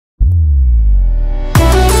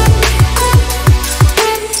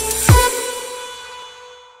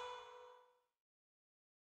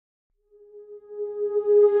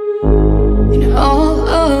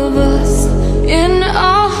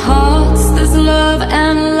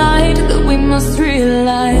must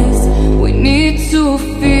realize we need to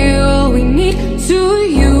feel, we need to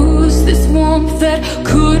use this warmth that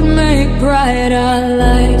could make bright our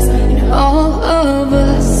lives. In all of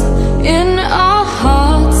us, in our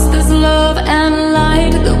hearts, there's love and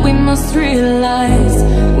light that we must realize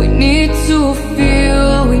we need to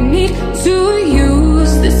feel, we need to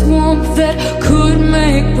use this warmth that could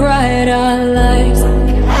make bright our lives.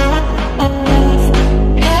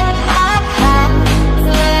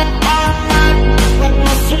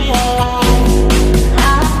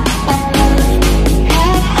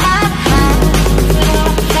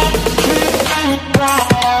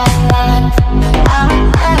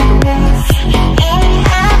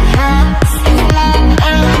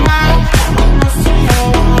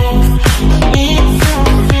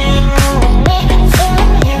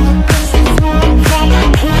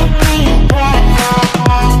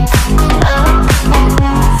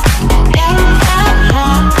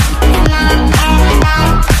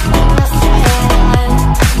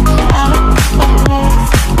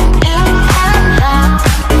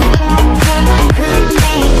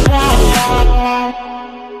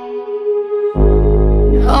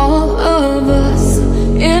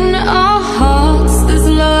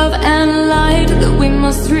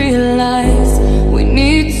 Realize we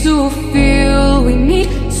need to feel, we need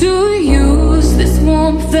to use this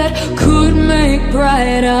warmth that could make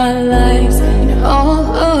bright our lives. In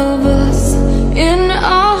all of us, in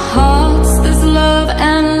our hearts, there's love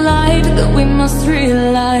and light that we must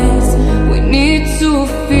realize we need to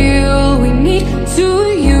feel, we need to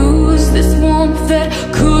use this warmth that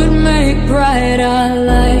could make bright our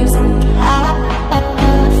lives. In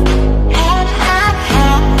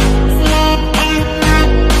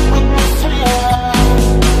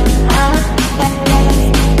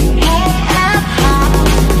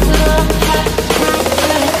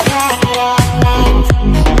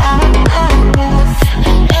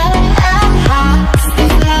of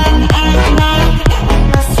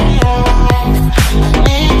us,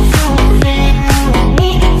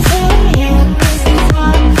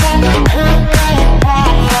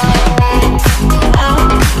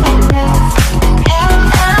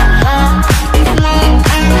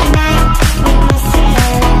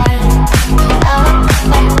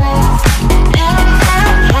 in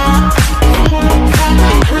our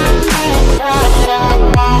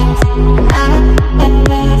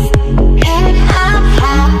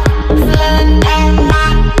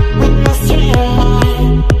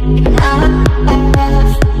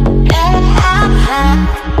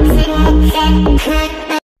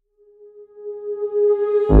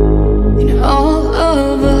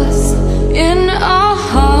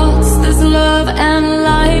hearts, there's love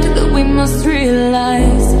and light that we must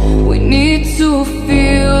realize we need to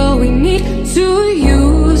feel, we need to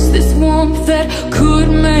use this warmth that could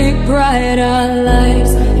make bright our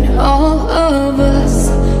lives. In all of us,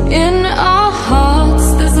 in our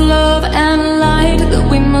hearts, there's love and light that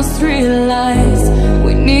we must realize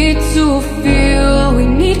we need to feel, we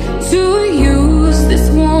need to use this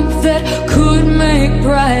warmth that could make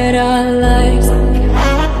bright our lives.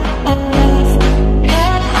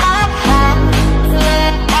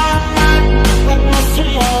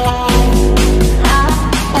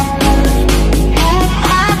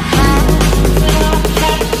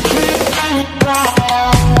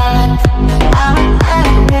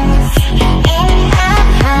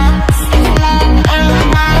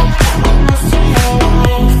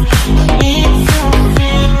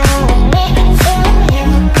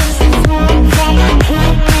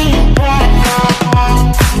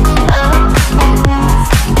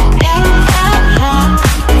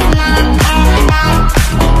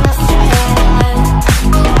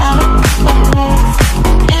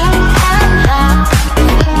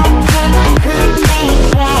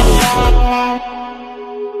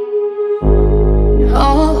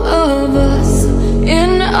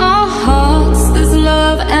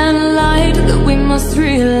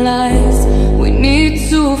 Realize we need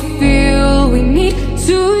to feel, we need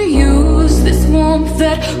to use this warmth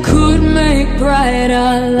that could make bright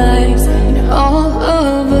our lives. In all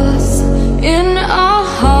of us, in our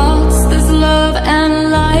hearts, there's love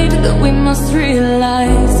and light that we must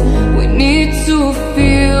realize we need to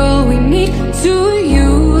feel, we need to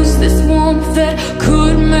use this warmth that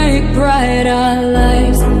could make bright our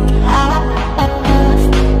lives.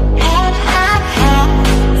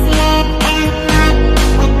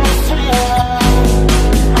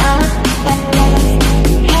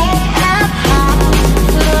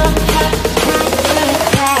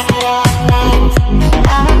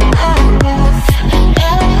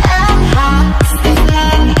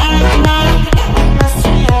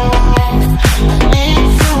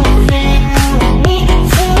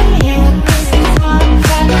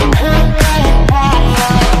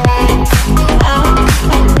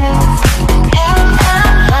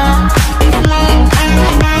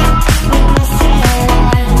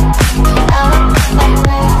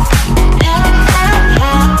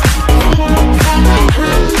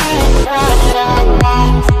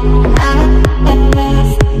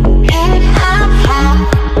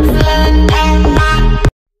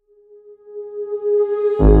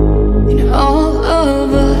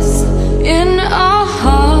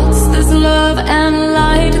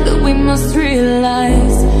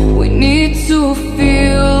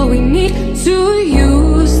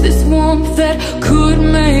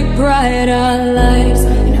 bright our lives.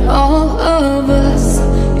 In all of us,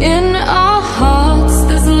 in our hearts,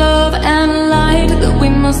 there's love and light that we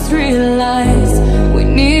must realize. We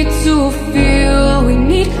need to feel, we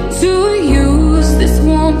need to use this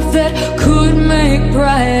warmth that could make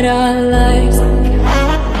bright our lives.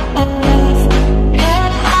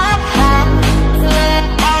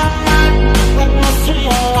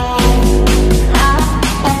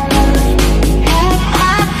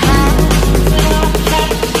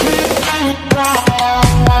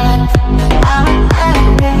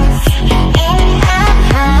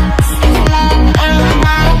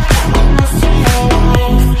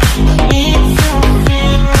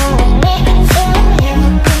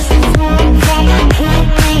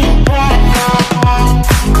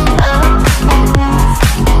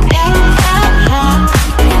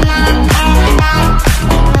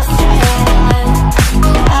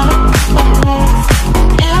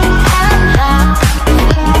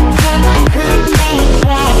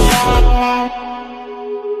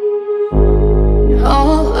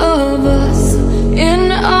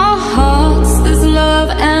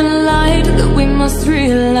 Must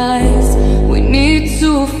realize